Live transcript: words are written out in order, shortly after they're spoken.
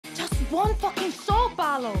one fucking show,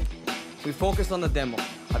 Paulo. We focus on the demo.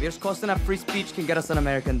 Javier's costing that free speech can get us an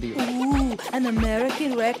American deal. Ooh, an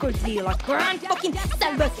American record deal. A grand fucking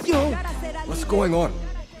salvation. What's going on?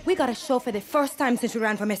 We got a show for the first time since we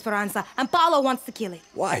ran from Esperanza, and Paulo wants to kill it.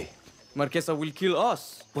 Why? Marquesa will kill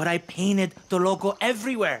us. But I painted the logo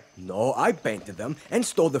everywhere. No, I painted them and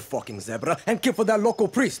stole the fucking zebra and killed for that local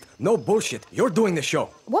priest. No bullshit. You're doing the show.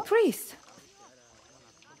 What priest?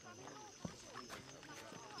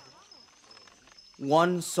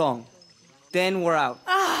 One song. Then we're out.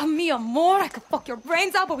 Ah, mi amor, I could fuck your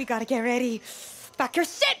brains out, but we gotta get ready. Pack your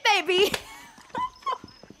shit, baby!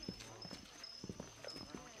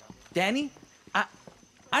 Danny,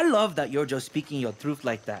 I love that you're just speaking your truth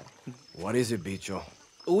like that. What is it, Bicho?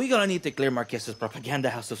 We're gonna need to clear Marquesa's propaganda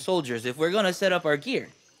house of soldiers if we're gonna set up our gear.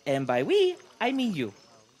 And by we, I mean you.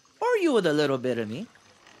 Or you with a little bit of me.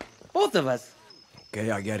 Both of us.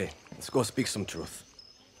 Okay, I get it. Let's go speak some truth.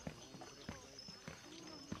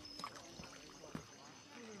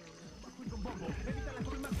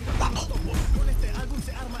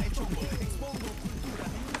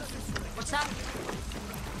 What's up?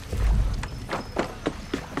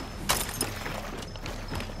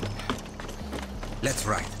 Let's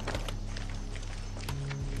ride.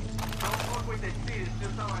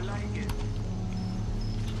 Just how I like it.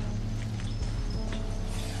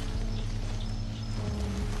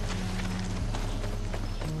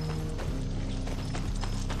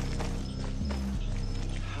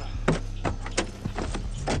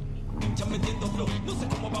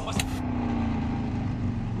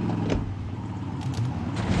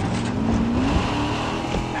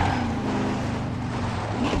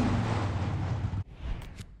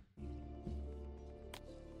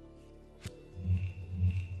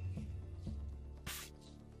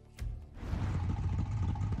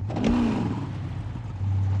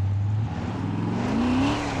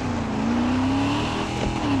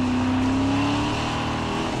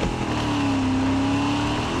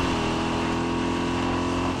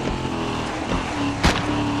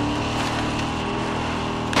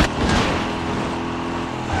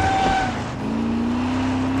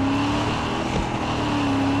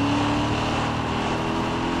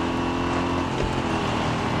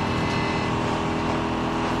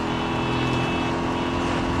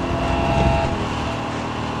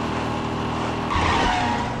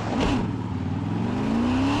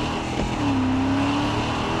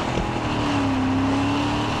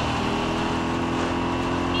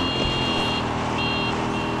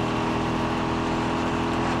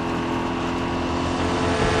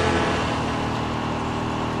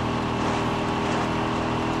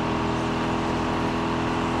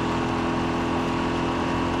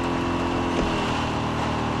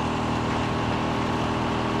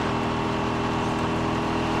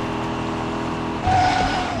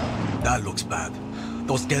 That looks bad.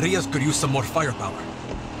 Those guerrillas could use some more firepower.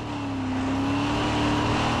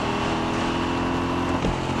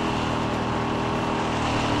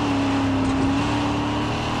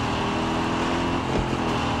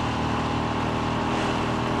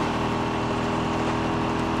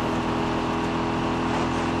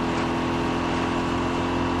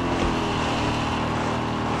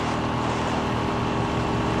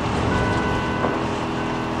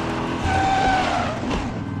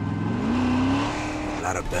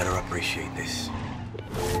 Lara better appreciate this.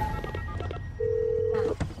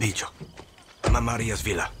 Bicho, I'm at Maria's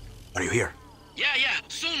villa. Are you here? Yeah,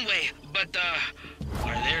 soon way. But,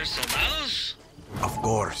 are there soldados? Of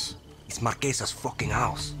course. It's Marquesa's fucking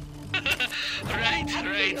house. Right. I'm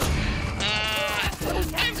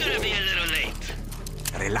gonna be a little late.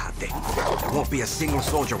 Relájate. There won't be a single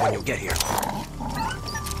soldier when you get here.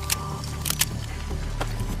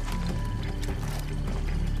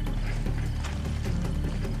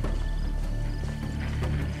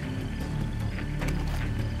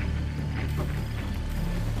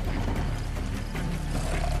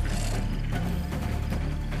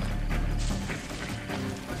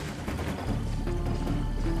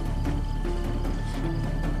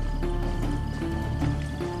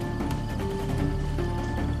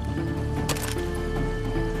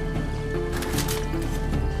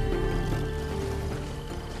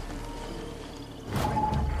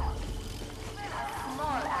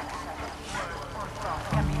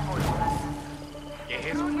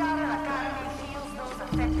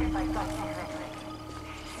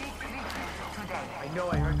 I know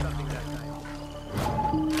I heard something that night.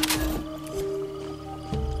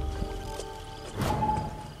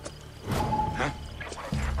 Huh?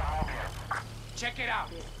 Check it out.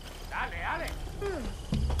 Dale.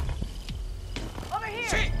 Over here.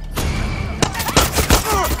 Sí.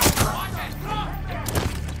 Watch it. Drop.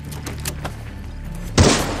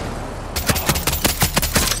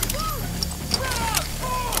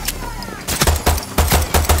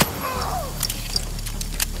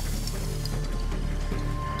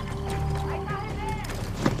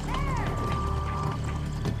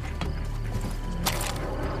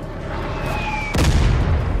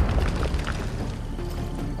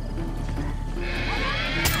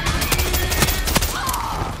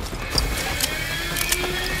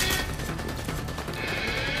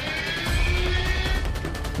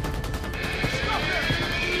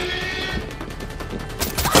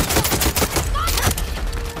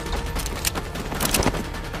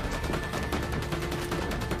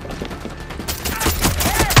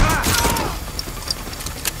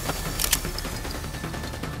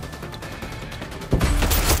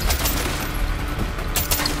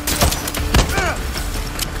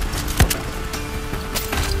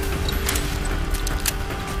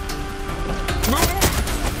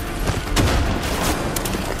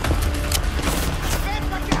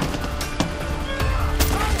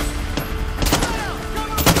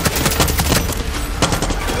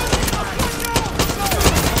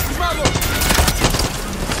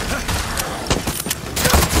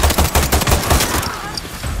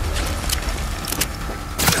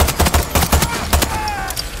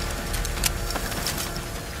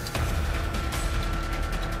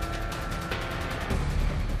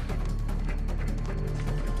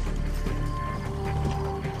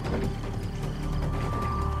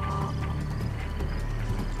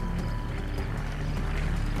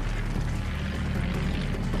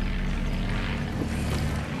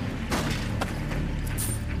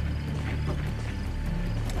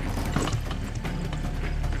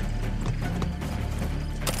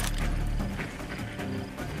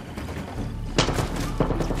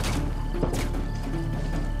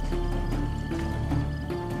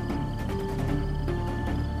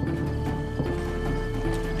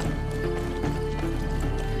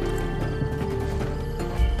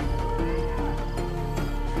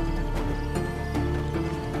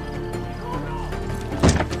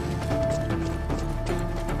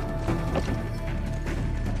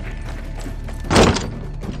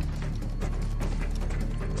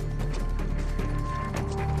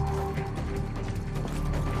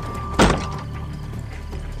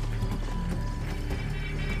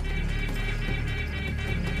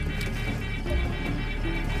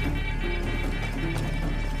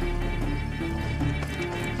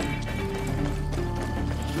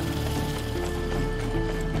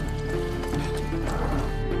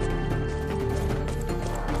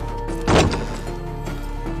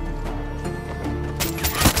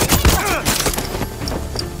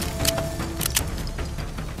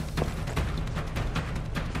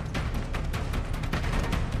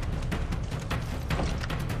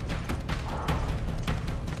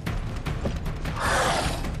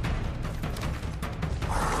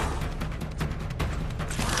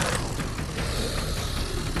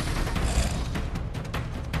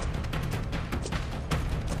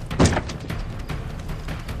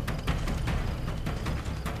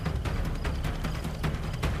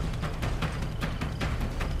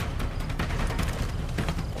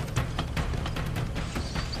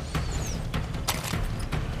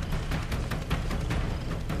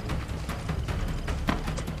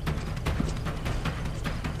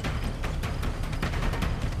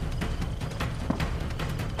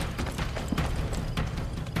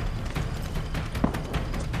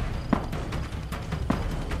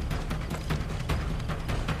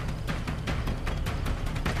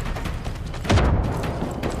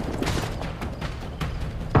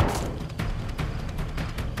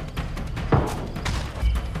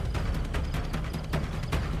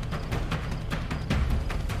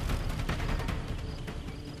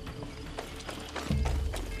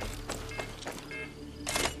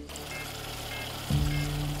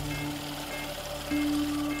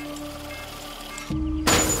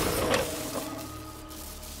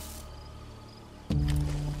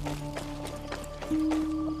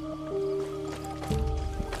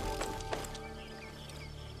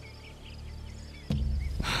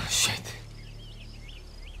 Shit.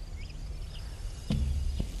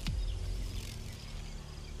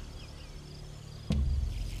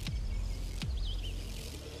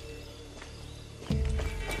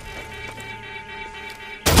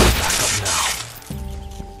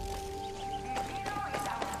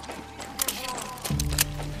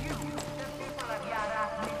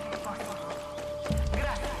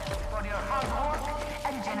 For your hard work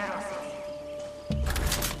and generosity.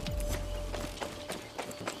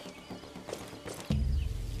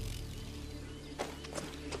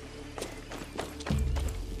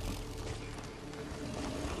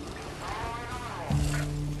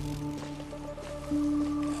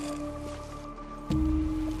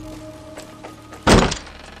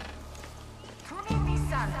 Tune in this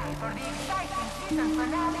Sunday for the exciting season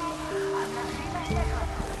finale of La Prima Second,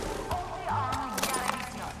 only on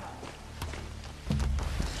Yaravisión.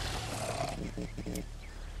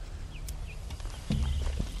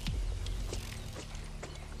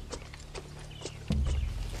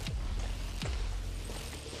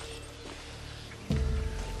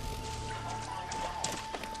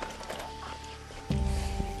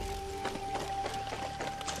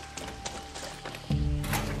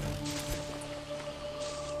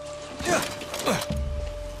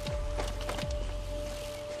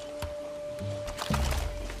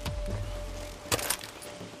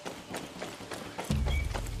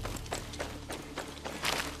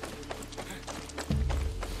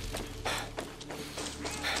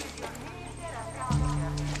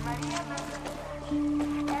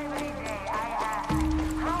 Every day I ask,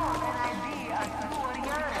 how can I be a true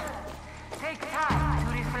warrior? Take time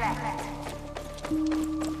to reflect.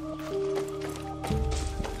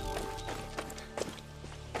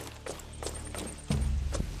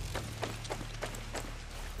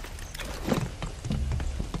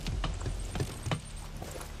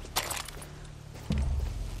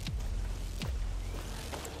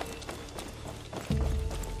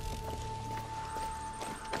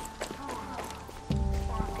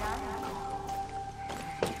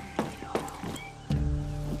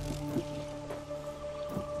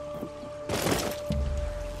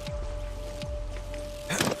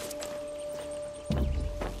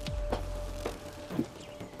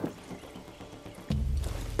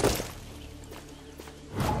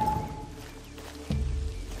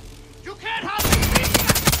 You can't have me!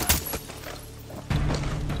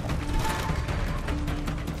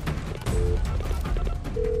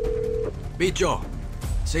 Bicho,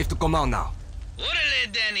 safe to come out now.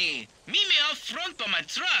 Orale, Danny. Meet me up front by my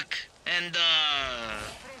truck. And,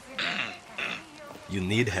 You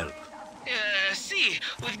need help. see,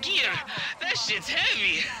 with gear, that shit's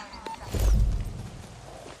heavy.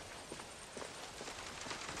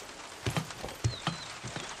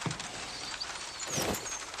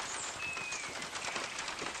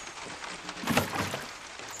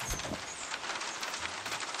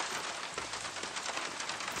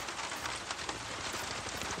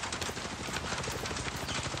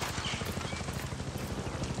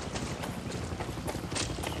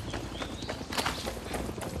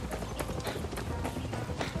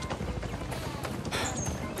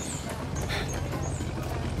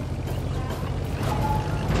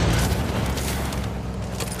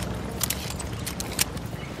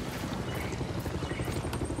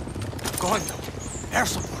 Going. Air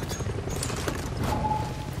support.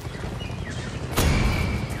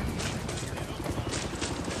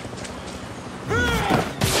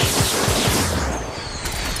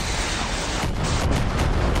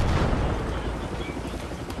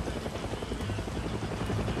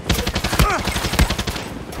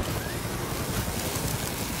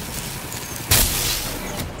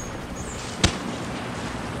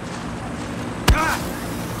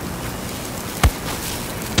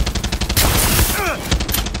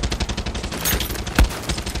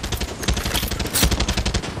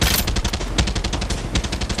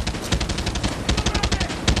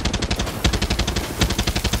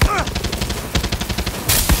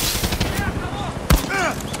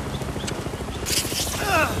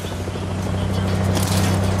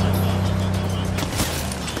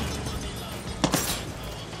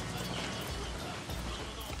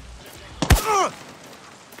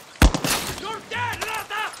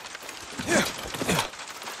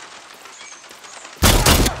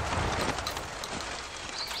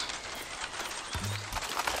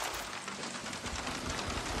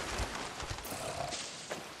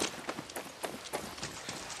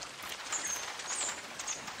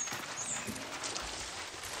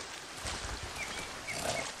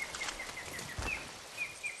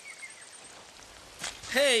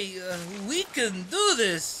 Hey, we can do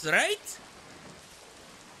this, right?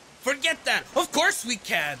 Forget that. Of course we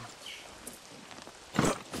can.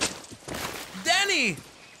 Danny,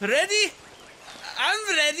 ready?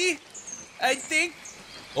 I'm ready. I think.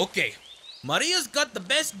 Okay, Maria's got the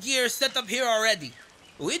best gear set up here already.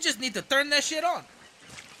 We just need to turn that shit on.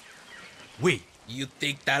 We. You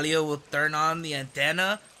think Talia will turn on the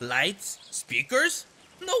antenna, lights, speakers?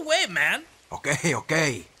 No way, man.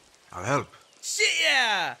 Okay. I'll help. Shit,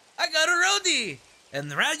 yeah! I got a roadie!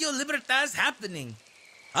 And Radio Libertad's happening.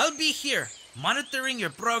 I'll be here, monitoring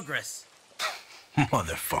your progress.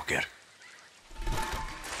 Motherfucker.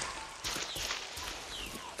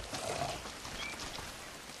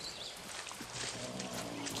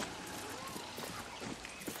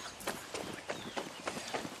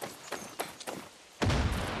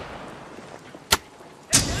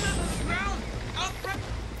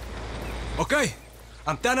 Okay,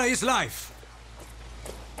 antenna is live.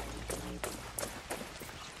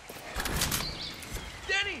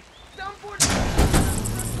 Danny, downboard!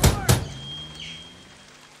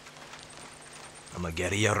 I'm a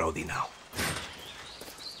guerrilla roadie now.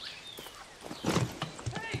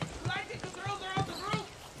 Hey, lighting the girls are on the roof!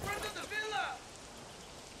 Front of the villa!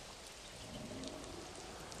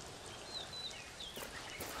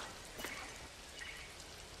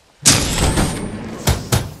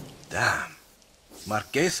 Damn.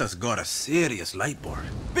 Marquesa's got a serious light board.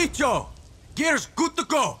 Bicho! Gear's good to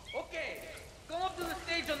go! Okay, go up to the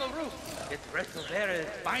stage on the roof. It's Resto Vera's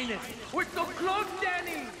finest. We're so close,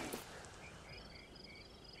 Danny!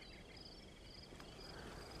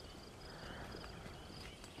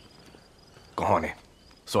 Cojones.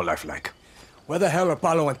 So lifelike. Where the hell are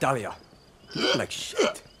Paolo and Talia? You look like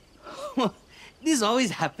shit. This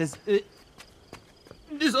always happens.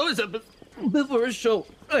 This always happens before a show.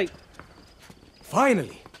 Like.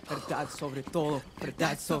 Finally. Verdad sobre todo,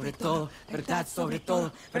 verdad sobre todo, verdad sobre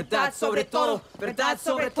todo, verdad sobre todo, verdad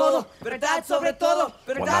sobre todo, verdad sobre todo,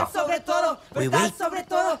 verdad sobre todo, verdad sobre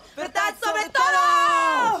todo, verdad sobre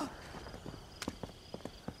todo.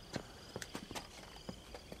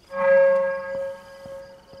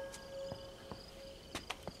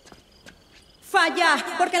 Falla,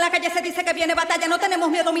 porque en la calle se dice que viene batalla. No tenemos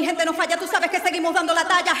miedo, mi gente no falla. Tú sabes que seguimos dando la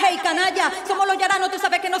talla. Hey, canalla, somos los llaranos, tú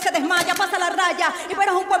sabes que no se desmaya. Pasa la raya, y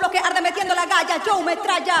pero es un pueblo que arde metiendo la galla. Joe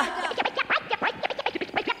metralla.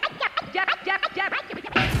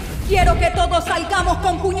 Quiero que todos salgamos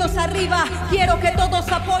con puños arriba. Quiero que todos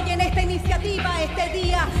apoyen esta iniciativa. Este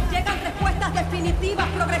día llegan respuestas definitivas,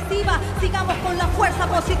 progresivas. Sigamos con la fuerza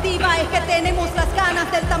positiva. Es que tenemos las ganas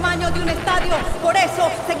del tamaño de un estadio. Por eso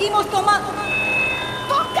seguimos tomando...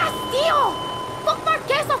 ¡Fuck Castillo! ¡Fuck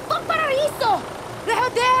Marquesa! ¡Fuck Paraíso! ¡De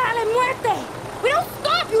joder a la muerte! We don't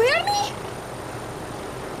stop, you hear me?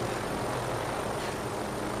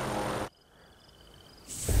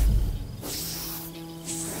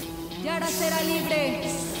 Yara será libre.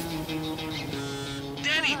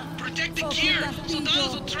 Danny, protect the gear.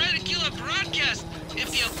 Soldados will try to kill our broadcast.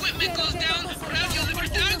 If the equipment goes down, Radio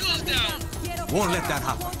Libertad goes down. Won't let that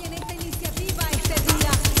happen. Apoyen esta iniciativa este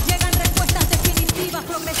día. Llegan respuestas definitivas,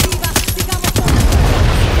 progresivas. Sigamos con la fuerza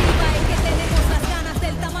positiva. Es que tenemos las ganas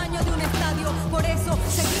del tamaño de un estadio. Por eso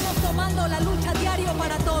seguimos tomando la lucha diario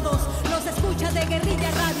para todos. Los